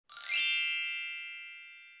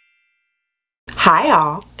Hi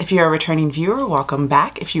all, if you're a returning viewer, welcome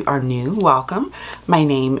back. If you are new, welcome. My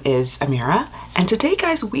name is Amira, and today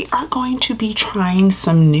guys, we are going to be trying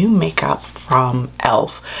some new makeup from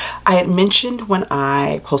E.L.F. I had mentioned when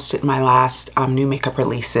I posted my last new makeup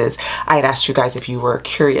releases, I had asked you guys if you were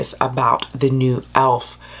curious about the new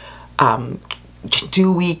E.L.F.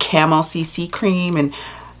 Dewy Camo CC cream, and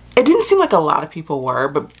it didn't seem like a lot of people were,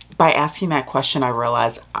 but by asking that question, I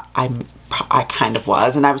realized I kind of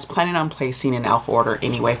was, and I was planning on placing an E.L.F. order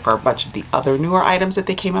anyway for a bunch of the other newer items that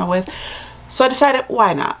they came out with. So I decided,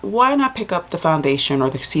 why not? Why not pick up the foundation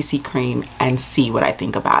or the CC cream and see what I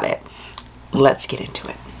think about it? Let's get into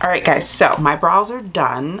it. All right, guys, so my brows are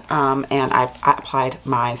done, and I applied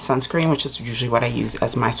my sunscreen, which is usually what I use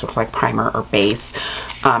as my sort of like primer or base,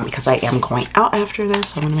 because I am going out after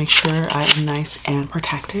this. I want to make sure I am nice and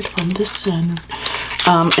protected from the sun.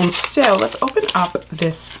 And so let's open up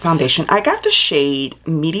this foundation. I got the shade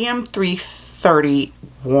Medium 330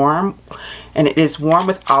 Warm, and it is warm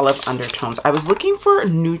with olive undertones. I was looking for a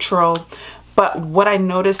neutral, but what I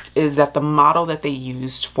noticed is that the model that they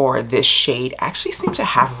used for this shade actually seems to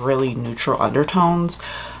have really neutral undertones.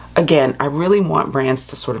 Again, I really want brands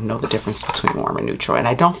to sort of know the difference between warm and neutral, and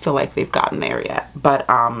I don't feel like they've gotten there yet. But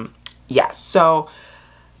yeah, so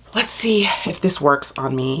let's see if this works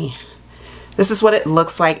on me. This is what it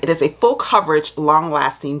looks like. It is a full coverage,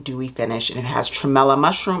 long-lasting, dewy finish, and it has tremella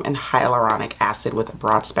mushroom and hyaluronic acid with a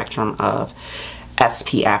broad spectrum of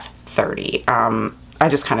SPF 30. I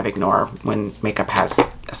just kind of ignore when makeup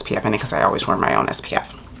has SPF in it because I always wear my own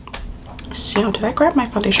SPF. So, did I grab my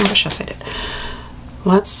foundation brush? Yes, I did.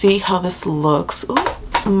 Let's see how this looks. Oh,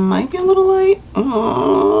 this might be a little light.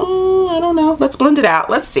 Oh, I don't know. Let's blend it out.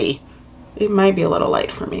 Let's see. It might be a little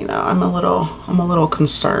light for me though. I'm a little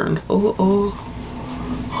concerned. Oh,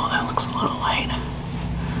 that looks a little light.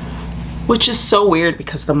 Which is so weird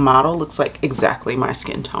because the model looks like exactly my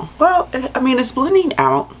skin tone. Well, I mean, it's blending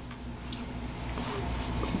out.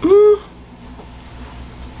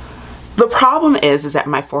 The problem is that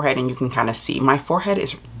my forehead, and you can kind of see, my forehead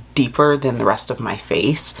is deeper than the rest of my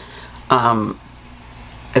face.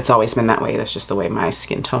 It's always been that way. That's just the way my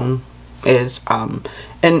skin tone is.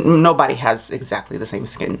 And nobody has exactly the same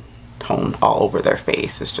skin tone all over their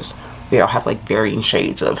face. It's just, they all have like varying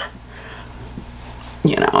shades of,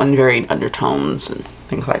 you know, and varying undertones and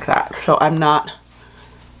things like that. So I'm not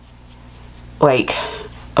like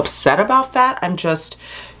upset about that. I'm just,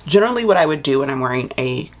 generally what I would do when I'm wearing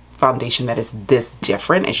a foundation that is this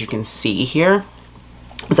different, as you can see here,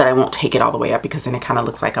 is that I won't take it all the way up because then it kind of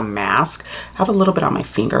looks like a mask. I have a little bit on my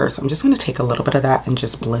fingers. I'm just going to take a little bit of that and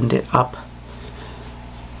just blend it up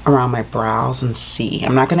around my brows and see.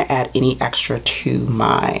 I'm not going to add any extra to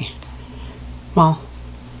my, well,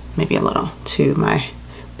 maybe a little to my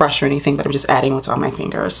brush or anything, but I'm just adding what's on my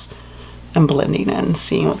fingers and blending it and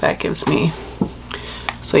seeing what that gives me.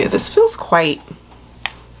 So yeah, this feels quite,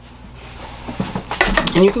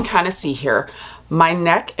 and you can kind of see here, my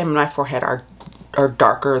neck and my forehead are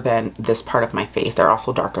darker than this part of my face. They're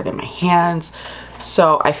also darker than my hands.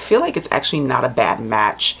 So I feel like it's actually not a bad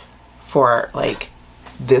match for like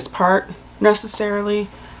this part necessarily,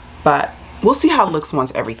 but we'll see how it looks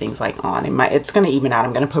once everything's like on. It's gonna even out.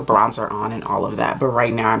 I'm gonna put bronzer on and all of that, but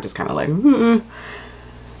right now I'm just kind of like,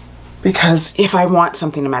 because if I want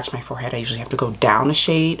something to match my forehead, I usually have to go down a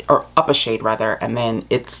shade, or up a shade rather, and then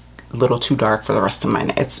it's a little too dark for the rest of my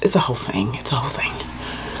neck. It's a whole thing. It's a whole thing.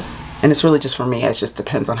 And it's really just for me, it just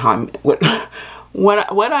depends on how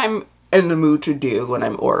what I'm in the mood to do when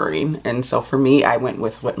I'm ordering. And so for me, I went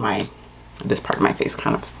with what this part of my face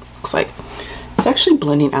kind of looks like. It's actually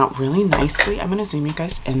blending out really nicely. I'm gonna zoom you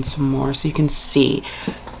guys in some more so you can see.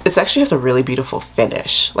 It actually has a really beautiful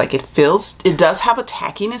finish. Like it does have a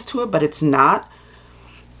tackiness to it, but it's not.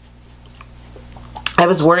 I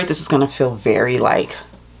was worried this was gonna feel very like,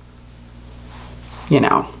 you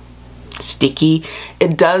know, sticky.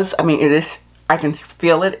 It does, I mean, it is, I can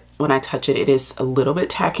feel it when I touch it. It is a little bit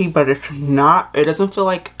tacky, but it's not, it doesn't feel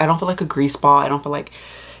like, I don't feel like a grease ball. I don't feel like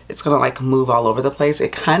it's gonna like move all over the place.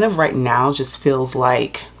 It kind of right now just feels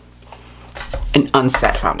like an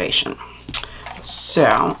unset foundation.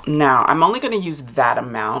 So now I'm only gonna use that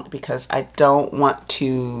amount because I don't want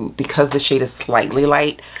to, because the shade is slightly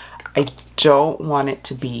light, I don't want it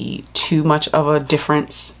to be too much of a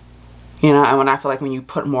difference. You know, and when I feel like when you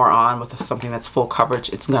put more on with something that's full coverage,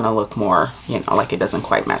 it's gonna look more, you know, like it doesn't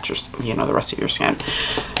quite match your, you know, the rest of your skin.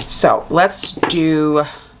 So let's do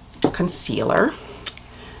concealer.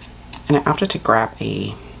 And I opted to grab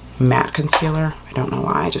a matte concealer. I don't know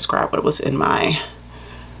why, I just grabbed what was in my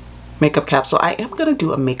makeup capsule. I am gonna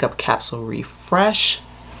do a makeup capsule refresh.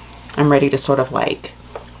 I'm ready to sort of like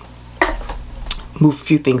move a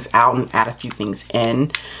few things out and add a few things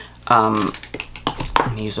in. I'm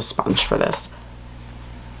gonna use a sponge for this.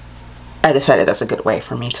 I decided that's a good way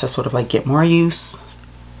for me to sort of like get more use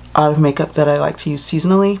out of makeup that I like to use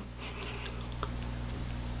seasonally.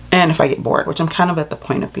 And if I get bored, which I'm kind of at the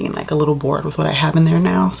point of being like a little bored with what I have in there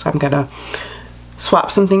now, so I'm gonna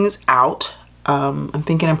swap some things out. I'm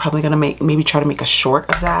thinking I'm probably gonna maybe try to make a short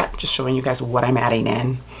of that, just showing you guys what I'm adding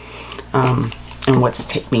in and what's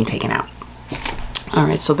being taken out. All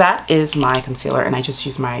right, so that is my concealer, and I just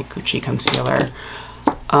use my Gucci concealer.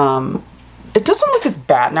 It doesn't look as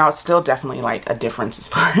bad. Now, it's still definitely like a difference as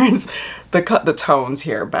far as the tones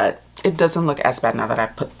here, but it doesn't look as bad now that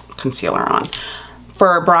I've put concealer on.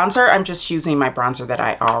 For bronzer, I'm just using my bronzer that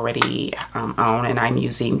I already own, and I'm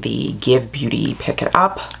using the Give Beauty Pick It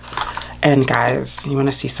Up. And guys, you want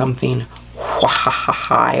to see something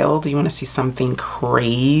wild? You want to see something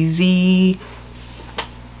crazy?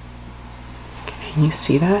 Can you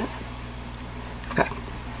see that?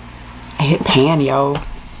 I hit pan, yo.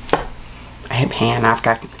 I hit pan.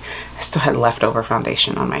 I still had leftover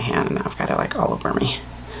foundation on my hand, and I've got it like all over me.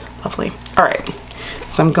 Lovely. All right,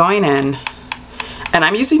 so I'm going in, and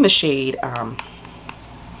I'm using the shade, what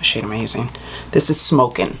shade am I using? This is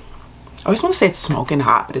Smokin'. I always want to say it's Smokin'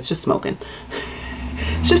 Hot, but it's just Smokin'.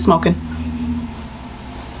 It's just Smokin'.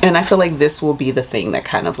 And I feel like this will be the thing that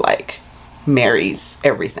kind of like marries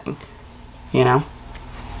everything, you know?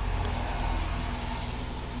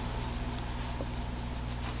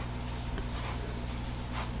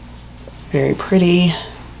 Very pretty.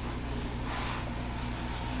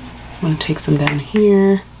 I'm gonna take some down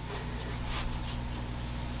here.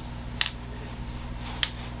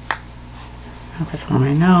 I'll put it on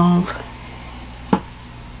my nose.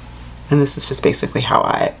 And this is just basically how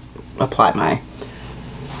I apply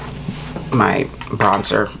my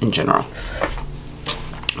bronzer in general.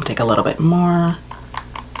 I'll take a little bit more.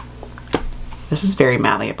 This is very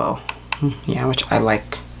malleable. Yeah, which I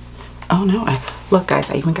like. Oh no, look guys,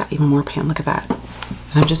 I even got even more pan. Look at that. And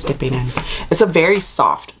I'm just dipping in. It's a very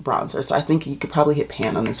soft bronzer, so I think you could probably hit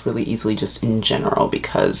pan on this really easily just in general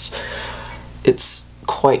because it's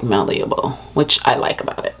quite malleable, which I like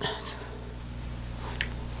about it.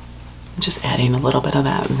 I'm just adding a little bit of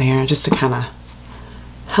that there just to kind of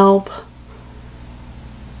help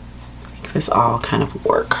make this all kind of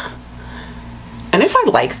work. And if I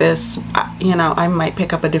like this, you know, I might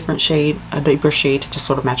pick up a different shade, a deeper shade to just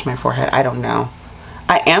sort of match my forehead. I don't know.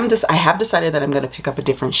 I have decided that I'm going to pick up a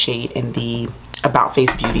different shade in the About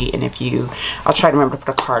Face Beauty. And I'll try to remember to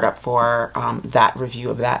put a card up for that review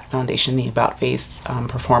of that foundation, the About Face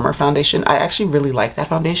Performer foundation. I actually really like that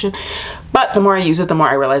foundation. But the more I use it, the more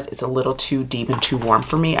I realize it's a little too deep and too warm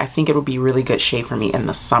for me. I think it would be a really good shade for me in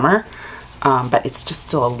the summer. But it's just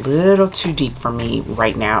still a little too deep for me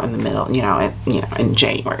right now in the middle, you know, in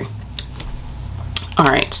January. All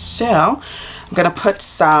right, so I'm gonna put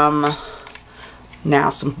some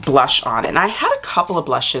blush on, and I had a couple of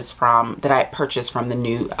blushes that I purchased from the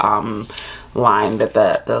new line, that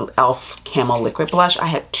the E.L.F. Camo Liquid Blush. I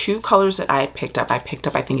had two colors that I had picked up. I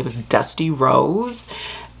think it was Dusty Rose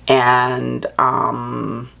and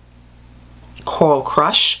Coral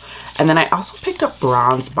Crush. And then I also picked up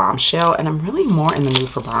Bronze Bombshell, and I'm really more in the mood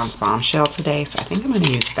for Bronze Bombshell today, so I think I'm going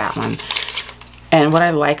to use that one. And what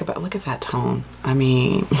I like about, look at that tone. I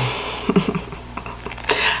mean,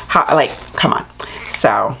 come on.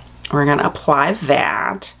 So we're going to apply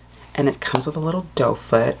that, and it comes with a little doe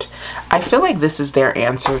foot. I feel like this is their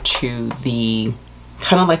answer to the,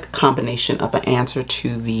 kind of like a combination of an answer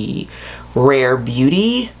to the Rare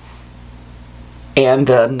Beauty and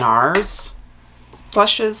the NARS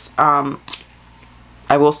blushes. I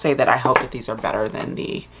will say that I hope that these are better than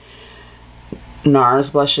the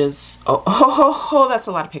NARS blushes. Oh, that's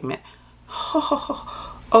a lot of pigment.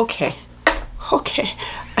 Okay.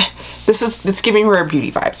 It's giving Rare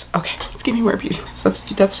Beauty vibes. Okay, it's giving Rare Beauty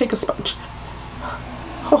vibes. Let's take a sponge.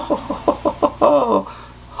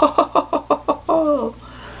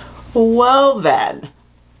 Well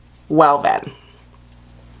then.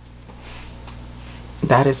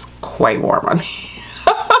 That is quite warm on me.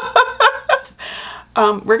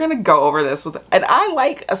 We're gonna go over this and I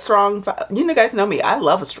like a strong, you guys know me, I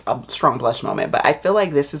love a strong blush moment, but I feel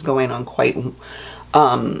like this is going on quite, with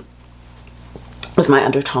my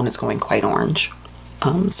undertone, it's going quite orange.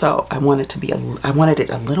 So I wanted it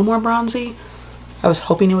a little more bronzy. I was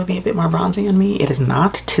hoping it would be a bit more bronzy on me. It is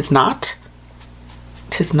not. Tis not,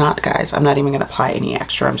 guys. I'm not even gonna apply any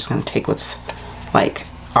extra. I'm just gonna take what's like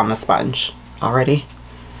on the sponge already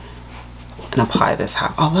and apply this.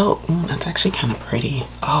 Although that's actually kind of pretty.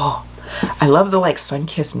 Oh, I love the like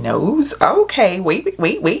sun-kissed nose. Okay, wait.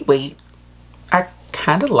 I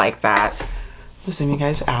kind of like that. I'll zoom you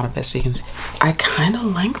guys out of this so you can see. I kind of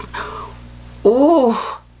like, ooh,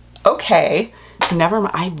 okay. Never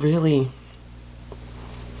mind. I really,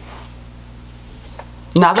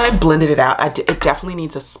 now that I blended it out, it definitely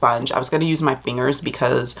needs a sponge. I was going to use my fingers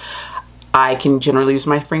because I can generally use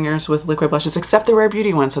my fingers with liquid blushes, except the Rare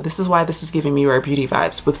Beauty one. So this is why this is giving me Rare Beauty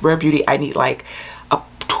vibes. With Rare Beauty, I need like a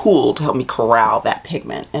tool to help me corral that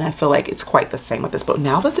pigment. And I feel like it's quite the same with this. But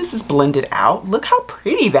now that this is blended out, look how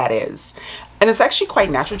pretty that is. And it's actually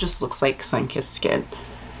quite natural, just looks like sun-kissed skin.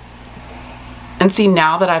 And see,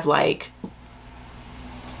 now that I've like,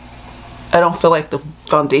 I don't feel like the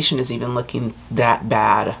foundation is even looking that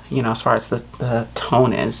bad, you know, as far as the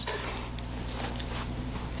tone is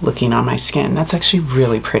looking on my skin. That's actually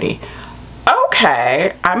really pretty.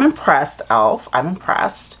 Okay, I'm impressed, E.L.F. I'm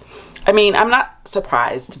impressed. I mean, I'm not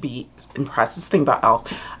surprised to be impressed. This thing about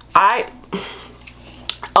E.L.F.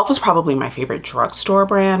 E.L.F. is probably my favorite drugstore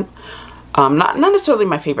brand. Not necessarily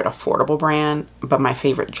my favorite affordable brand, but my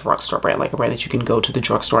favorite drugstore brand, like a brand that you can go to the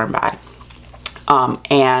drugstore and buy.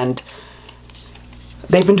 And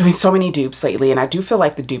they've been doing so many dupes lately, and I do feel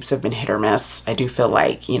like the dupes have been hit or miss. I do feel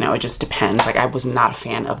like, you know, it just depends. Like, I was not a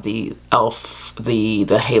fan of the E.L.F, the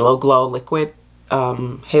Halo Glow liquid,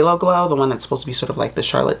 Halo Glow, the one that's supposed to be sort of like the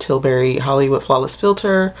Charlotte Tilbury Hollywood Flawless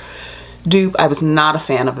Filter dupe. I was not a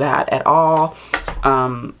fan of that at all.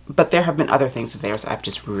 But there have been other things of theirs I've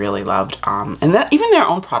just really loved. And that even their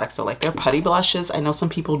own products, so like their putty blushes, I know some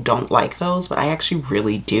people don't like those, but I actually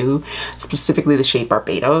really do. Specifically the shade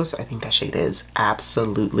Barbados. I think that shade is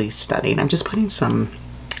absolutely stunning. I'm just putting some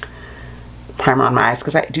primer on my eyes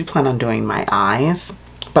because I do plan on doing my eyes,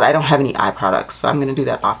 but I don't have any eye products, so I'm going to do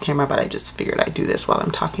that off camera, but I just figured I'd do this while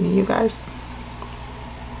I'm talking to you guys.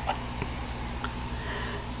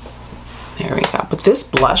 There we go. But this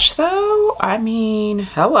blush though, I mean,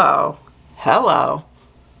 hello. And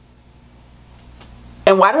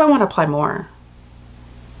why do I want to apply more?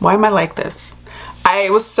 Why am I like this? I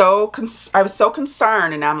was so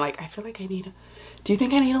concerned, and now I'm like, I feel like I need, do you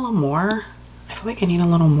think I need a little more? I feel like I need a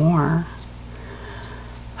little more.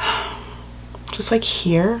 Just like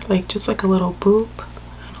here, like just like a little boop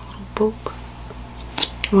and a little boop.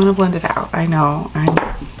 I want to blend it out. I know,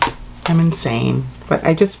 I'm insane. But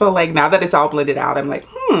I just feel like now that it's all blended out, I'm like,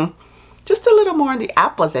 just a little more on the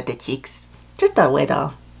apples at the cheeks. Just a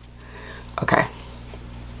little. Okay.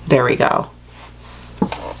 There we go.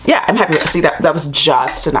 Yeah, I'm happy. See, that was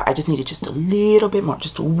just enough. I just needed just a little bit more.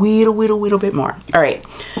 Just a little bit more. All right.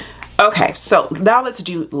 Okay, so now let's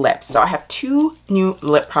do lips. So I have two new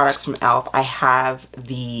lip products from E.L.F. I have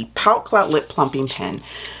the Pout Clout Lip Plumping Pen.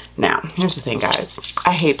 Now, here's the thing, guys.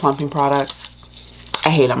 I hate plumping products. I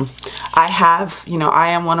hate them. I have, you know, I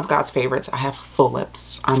am one of God's favorites. I have full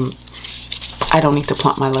lips. I don't need to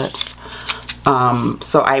plump my lips.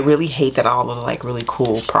 So I really hate that all of the like really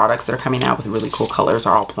cool products that are coming out with really cool colors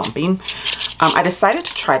are all plumping. I decided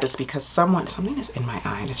to try this because something is in my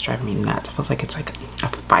eye and it's driving me nuts. It feels like it's like a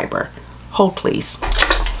fiber. Hold please.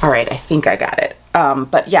 All right, I think I got it.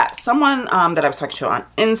 But yeah, someone that I was talking to on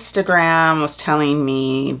Instagram was telling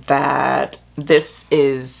me that this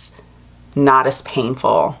is not as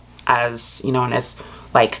painful as, you know, and as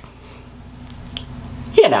like,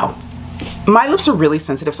 you know, my lips are really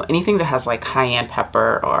sensitive, so anything that has like cayenne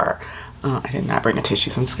pepper or I did not bring a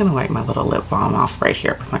tissue, so I'm just gonna wipe my little lip balm off right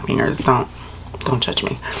here with my fingers. Don't judge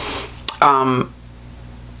me. I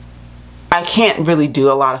can't really do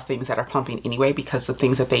a lot of things that are plumping anyway because the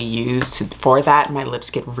things that they use for that, my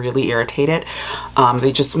lips get really irritated. My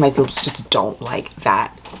lips just don't like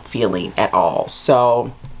that feeling at all.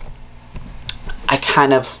 So I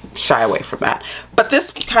kind of shy away from that. But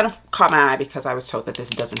this kind of caught my eye because I was told that this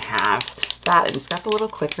doesn't have that. And it's got the little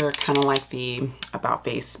clicker, kind of like the About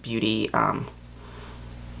Face Beauty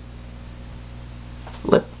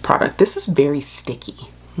lip product. This is very sticky.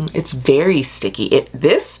 It's very sticky.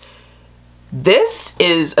 This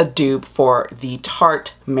is a dupe for the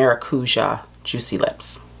Tarte Maracuja Juicy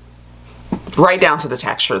Lips. Right down to the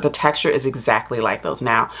texture. The texture is exactly like those.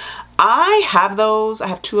 Now, I have those. I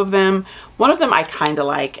have two of them. One of them I kind of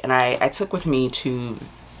like, and I took with me to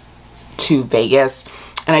Vegas,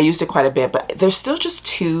 and I used it quite a bit, but they're still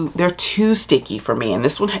just they're too sticky for me. And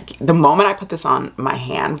this one, the moment I put this on my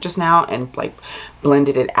hand just now and like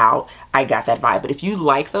blended it out, I got that vibe. But if you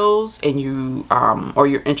like those and you, or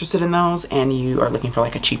you're interested in those and you are looking for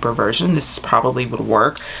like a cheaper version, this probably would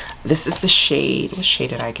work. This is the shade. What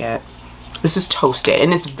shade did I get? This is Toasted,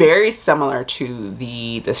 and it's very similar to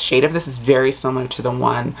the shade of this is very similar to the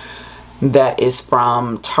one that is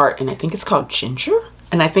from Tarte, and I think it's called Ginger,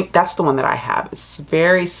 and I think that's the one that I have. It's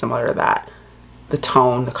very similar to that. The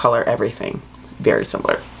tone, the color, everything. It's very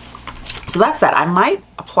similar. So that's that. I might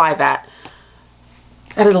apply that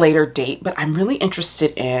at a later date, but I'm really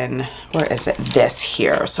interested in, where is it? This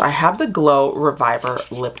here. So I have the Glow Reviver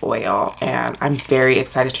Lip Oil, and I'm very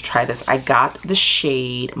excited to try this. I got the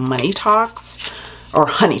shade Money Talks, or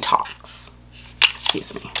Honey Talks.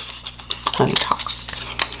 Excuse me. Honey Talks.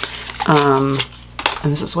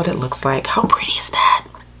 And this is what it looks like. How pretty is that?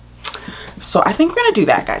 So I think we're gonna do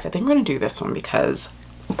that, guys. I think we're gonna do this one because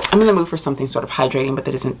I'm in the mood for something sort of hydrating, but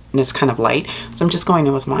that isn't, it's kind of light. So I'm just going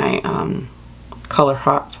in with my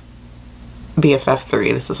ColourPop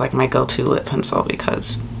BFF3. This is like my go-to lip pencil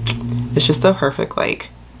because it's just the perfect like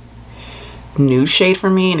nude shade for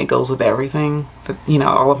me, and it goes with everything. But, you know,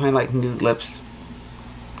 all of my like nude lips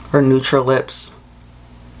or neutral lips,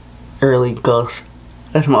 it really goes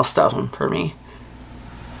with most of them for me.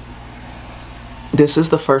 This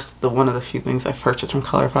is one of the few things I've purchased from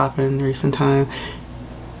ColourPop in recent time.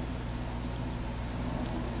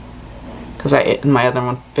 Because my other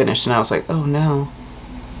one finished and I was like, oh no.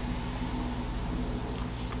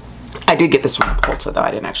 I did get this from Ulta though.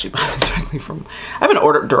 I didn't actually buy this directly from, I haven't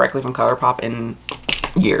ordered directly from ColourPop in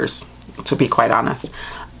years, to be quite honest.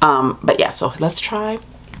 But yeah, so let's try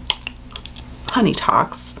Honey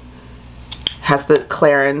Talks. Has the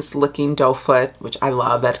Clarins looking doe foot, which I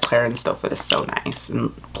love. That Clarins doe foot is so nice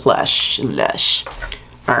and plush and lush.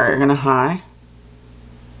 All right, we're gonna high.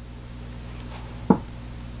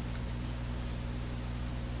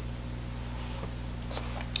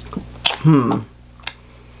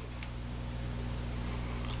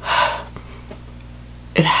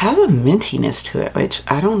 It has a mintiness to it, which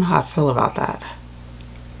I don't know how I feel about that.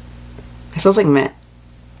 It smells like mint.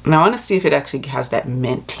 And I want to see if it actually has that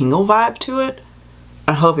mint tingle vibe to it.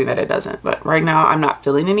 I'm hoping that it doesn't, but right now I'm not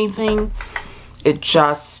feeling anything. It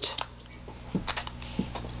just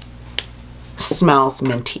smells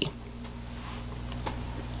minty.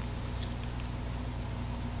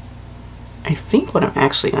 I think what I'm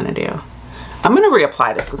actually gonna do, I'm gonna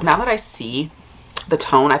reapply this because now that I see the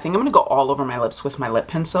tone, I think I'm gonna go all over my lips with my lip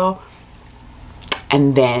pencil.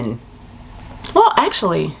 And then, well,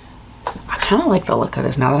 actually, I kind of like the look of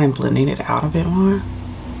this now that I'm blending it out a bit more.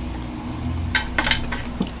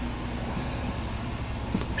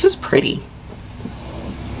 This is pretty.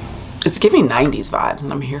 It's giving 90s vibes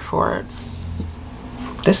and I'm here for it.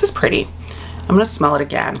 This is pretty. I'm gonna smell it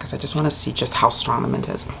again because I just want to see just how strong the mint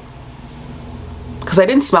is. Because I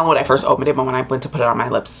didn't smell it when I first opened it, but when I went to put it on my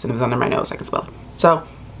lips and it was under my nose, I could smell it. So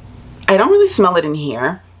I don't really smell it in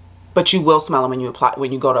here, but you will smell it when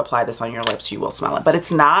you go to apply this on your lips. You will smell it, but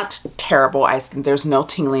it's not terrible. There's no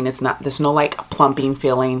tingling. There's no like plumping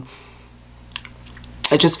feeling.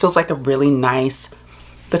 It just feels like a really nice.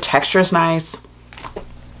 The texture is nice.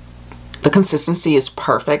 The consistency is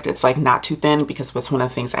perfect. It's like not too thin, because what's one of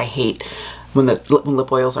the things I hate when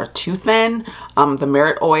lip oils are too thin. The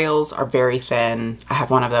Merit oils are very thin. I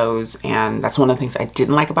have one of those, and that's one of the things I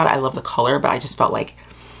didn't like about it. I love the color, but I just felt like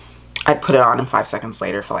I'd put it on and 5 seconds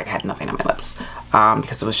later felt like I had nothing on my lips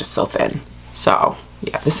because it was just so thin. So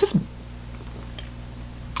yeah, this is,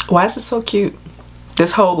 why is it so cute?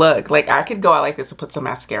 This whole look, like I could go out like this and put some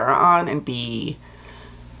mascara on and be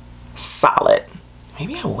solid.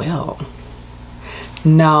 Maybe I will.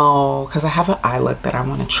 No, because I have an eye look that I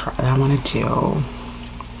want to try, that I want to do.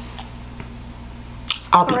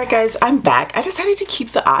 Alright guys, I'm back. I decided to keep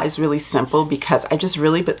the eyes really simple because I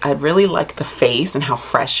really like the face and how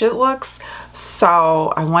fresh it looks.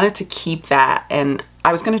 So I wanted to keep that, and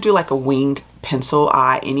I was going to do like a winged pencil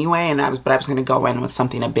eye anyway, and I was going to go in with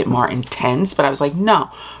something a bit more intense, but I was like, no,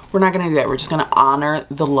 we're not going to do that. We're just going to honor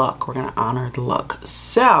the look. We're going to honor the look.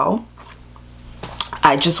 So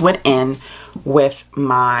I just went in with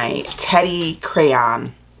my Teddy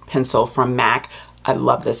crayon pencil from MAC. I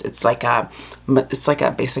love this. It's like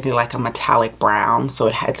basically like a metallic brown.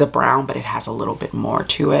 So it's a brown, but it has a little bit more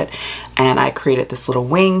to it. And I created this little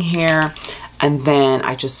wing here, and then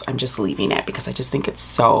I'm just leaving it because I just think it's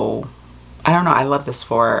so, I don't know. I love this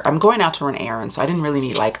for, I'm going out to run errands, so I didn't really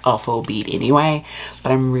need like a full bead anyway,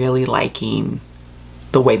 but I'm really liking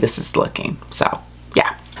the way this is looking. So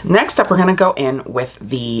yeah. Next up, we're going to go in with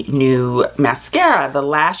the new mascara, the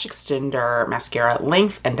Lash Extender Mascara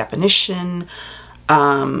Length and Definition.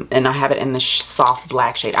 And I have it in the soft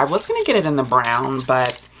black shade. I was going to get it in the brown,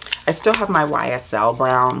 but I still have my YSL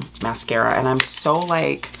brown mascara, and I'm so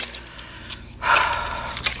like,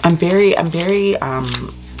 I'm very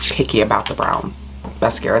picky about the brown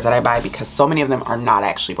mascaras that I buy because so many of them are not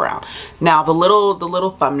actually brown. Now the little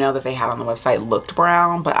thumbnail that they had on the website looked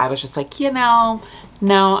brown, but I was just like, you know,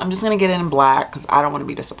 no, I'm just gonna get it in black because I don't want to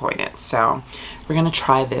be disappointed. So we're gonna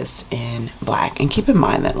try this in black. And keep in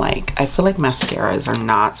mind that, like, I feel like mascaras are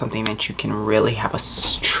not something that you can really have a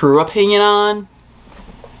true opinion on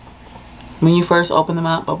when you first open them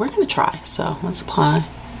up, but we're gonna try. So let's apply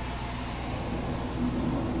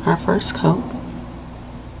our first coat.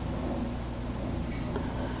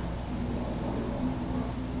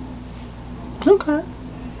 Okay.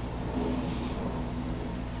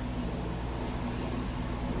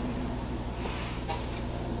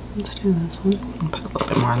 Let's do this one. Put a little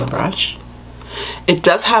bit more on the brush. It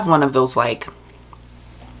does have one of those, like,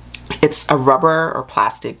 it's a rubber or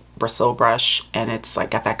plastic bristle brush, and it's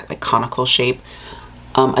like got that like conical shape.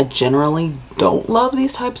 I generally don't love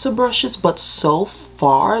these types of brushes, but so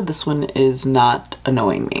far this one is not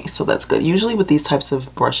annoying me, so that's good. Usually with these types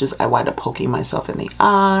of brushes I wind up poking myself in the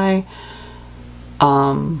eye.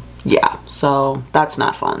 Yeah, so that's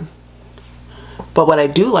not fun. But what I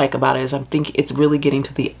do like about it is I'm thinking it's really getting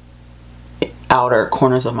to the outer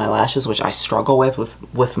corners of my lashes, which I struggle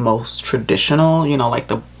with most traditional, you know, like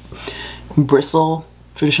the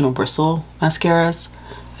traditional bristle mascaras.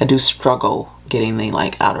 I do struggle getting the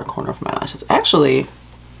like outer corner of my lashes. Actually,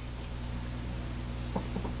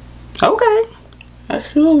 okay,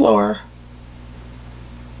 that's a little lower.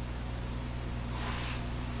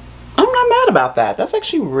 I'm not mad about that. That's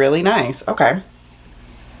actually really nice. Okay,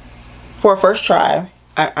 for a first try,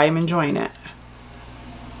 I'm enjoying it.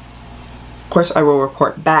 Of course, I will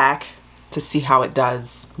report back to see how it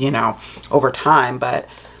does, you know, over time, but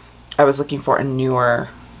I was looking for a newer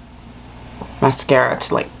mascara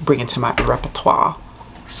to like bring into my repertoire.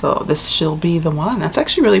 So this shall be the one. That's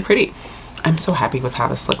actually really pretty. I'm so happy with how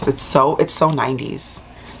this looks. It's so 90s,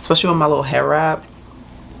 especially with my little hair wrap.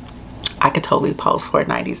 I could totally pose for a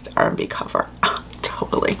 90s R&B cover.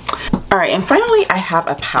 Totally. All right, and finally I have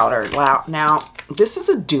a powder. Now this is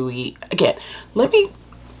a dewy. Again, let me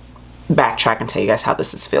backtrack and tell you guys how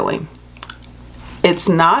this is feeling. It's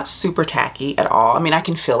not super tacky at all. I mean, I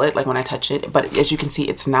can feel it like when I touch it, but as you can see,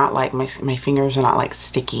 it's not like my fingers are not like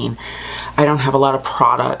sticking. I don't have a lot of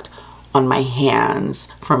product on my hands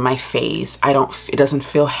from my face. It doesn't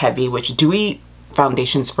feel heavy, which dewy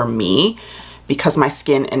foundations for me, because my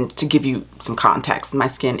skin, and to give you some context, my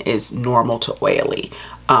skin is normal to oily.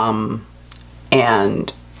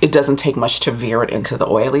 And it doesn't take much to veer it into the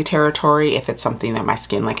oily territory. If it's something that my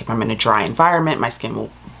skin, like if I'm in a dry environment, my skin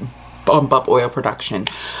will bump up oil production.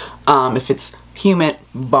 If it's humid,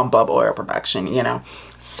 bump up oil production, you know.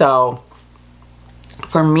 So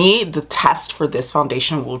for me, the test for this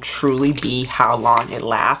foundation will truly be how long it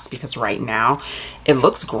lasts, because right now it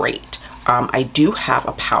looks great. I do have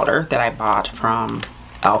a powder that I bought from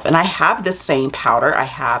E.L.F, and I have this same powder. I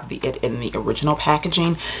have it in the original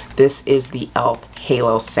packaging. This is the E.L.F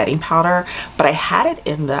Halo setting powder, but I had it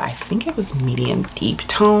in the, I think it was medium deep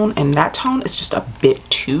tone, and that tone is just a bit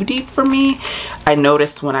too deep for me. I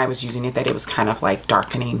noticed when I was using it that it was kind of like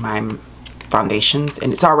darkening my foundations,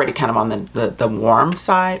 and it's already kind of on the warm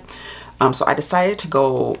side. So I decided to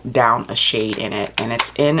go down a shade in it, and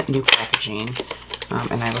it's in new packaging,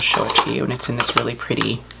 and I will show it to you. And it's in this really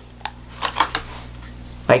pretty,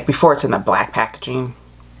 like before it's in the black packaging.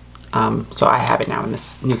 So I have it now in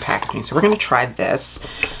this new packaging. So we're gonna try this.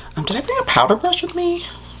 Did I bring a powder brush with me?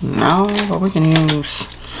 No, but we're gonna use,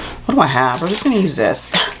 what do I have? We're just gonna use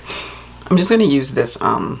this. I'm just gonna use this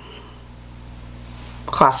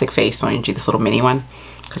Classic Face Energy, this little mini one,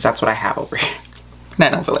 because that's what I have over here. And I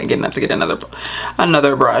don't feel like getting up to get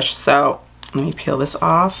another brush. So let me peel this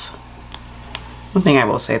off. One thing I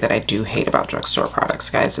will say that I do hate about drugstore products,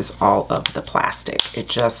 guys, is all of the plastic. It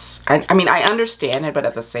just, I mean, I understand it, but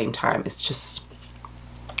at the same time, it's just,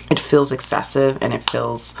 it feels excessive and it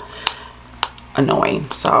feels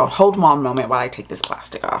annoying. So hold one moment while I take this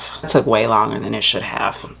plastic off. It took way longer than it should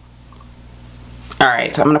have. All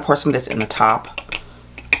right, so I'm gonna pour some of this in the top.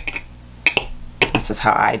 This is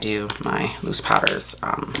how I do my loose powders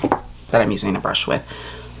that I'm using a brush with.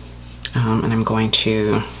 And I'm going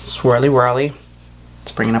to swirly whirly.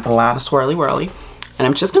 It's bringing up a lot of swirly whirly. And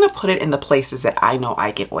I'm just going to put it in the places that I know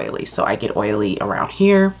I get oily. So I get oily around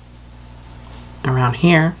here,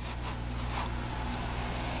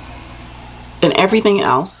 and everything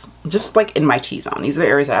else, just like in my T-zone. These are the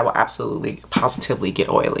areas that I will absolutely, positively get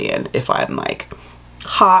oily in if I'm like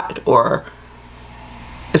hot, or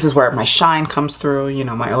this is where my shine comes through, you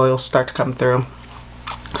know, my oils start to come through.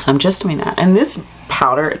 So I'm just doing that. And this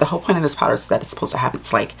powder, the whole point of this powder is that it's supposed to have,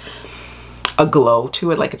 it's like a glow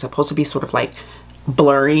to it, like it's supposed to be sort of like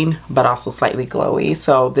blurring but also slightly glowy.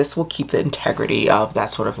 So this will keep the integrity of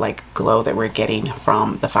that sort of like glow that we're getting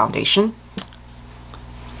from the foundation.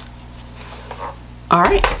 All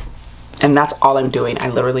right. And that's all I'm doing. I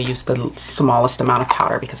literally use the smallest amount of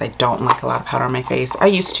powder because I don't like a lot of powder on my face. I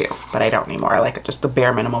used to, but I don't anymore. I like just the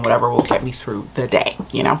bare minimum, whatever will get me through the day,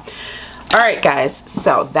 you know? All right, guys.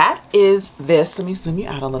 So that is this. Let me zoom you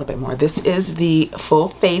out a little bit more. This is the full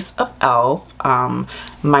face of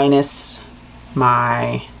E.L.F. Minus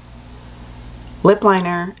my lip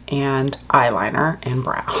liner and eyeliner and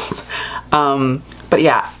brows. But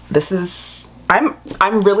yeah, this is,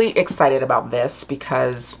 I'm really excited about this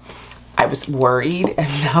because I was worried, and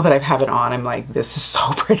now that I have it on, I'm like, this is so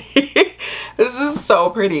pretty. This is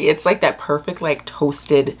so pretty. It's like that perfect, like,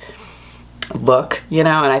 toasted look, you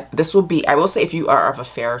know. And this will be, I will say, if you are of a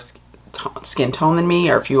fair skin tone than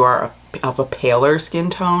me, or if you are of a paler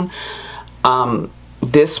skin tone,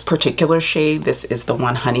 this particular shade, this is the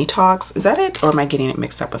one Honey Talks. Is that it? Or am I getting it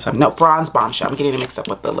mixed up with something? No, Bronze Bombshell. I'm getting it mixed up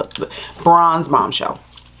with the Bronze Bombshell.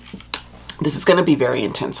 This is going to be very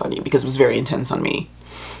intense on you because it was very intense on me.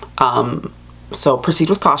 So proceed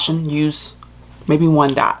with caution. Use maybe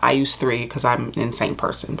 1 dot. I use 3 because I'm an insane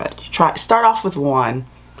person, but start off with 1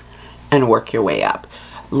 and work your way up.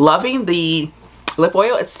 Loving the lip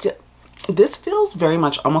oil. It's still, this feels very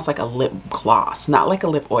much almost like a lip gloss, not like a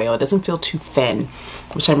lip oil. It doesn't feel too thin,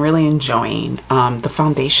 which I'm really enjoying. The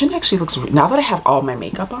foundation actually looks, now that I have all my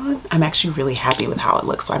makeup on, I'm actually really happy with how it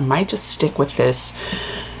looks. So I might just stick with this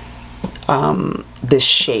this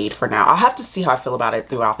shade for now. I'll have to see how I feel about it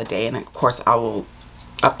throughout the day, and of course I will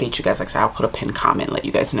update you guys. Like I said, I'll put a pinned comment and let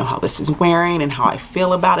you guys know how this is wearing and how I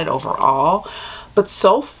feel about it overall. But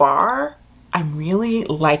so far, I'm really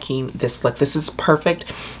liking this look. This is perfect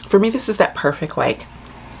for me. This is that perfect, like,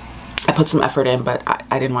 I put some effort in, but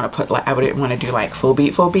I didn't want to put, like, I wouldn't want to do like full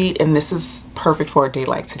beat, and this is perfect for a day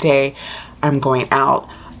like today. I'm going out,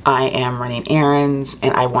 I am running errands,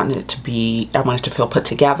 and I wanted it to be, I wanted to feel put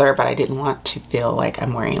together, but I didn't want to feel like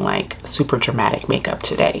I'm wearing like super dramatic makeup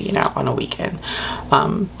today, you know, on a weekend.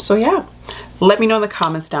 So yeah, let me know in the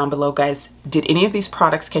comments down below, guys. Did any of these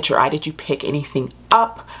products catch your eye? Did you pick anything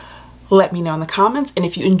up? Let me know in the comments. And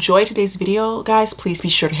if you enjoyed today's video, guys, please be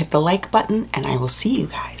sure to hit the like button, and I will see you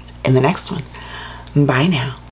guys in the next one. Bye now.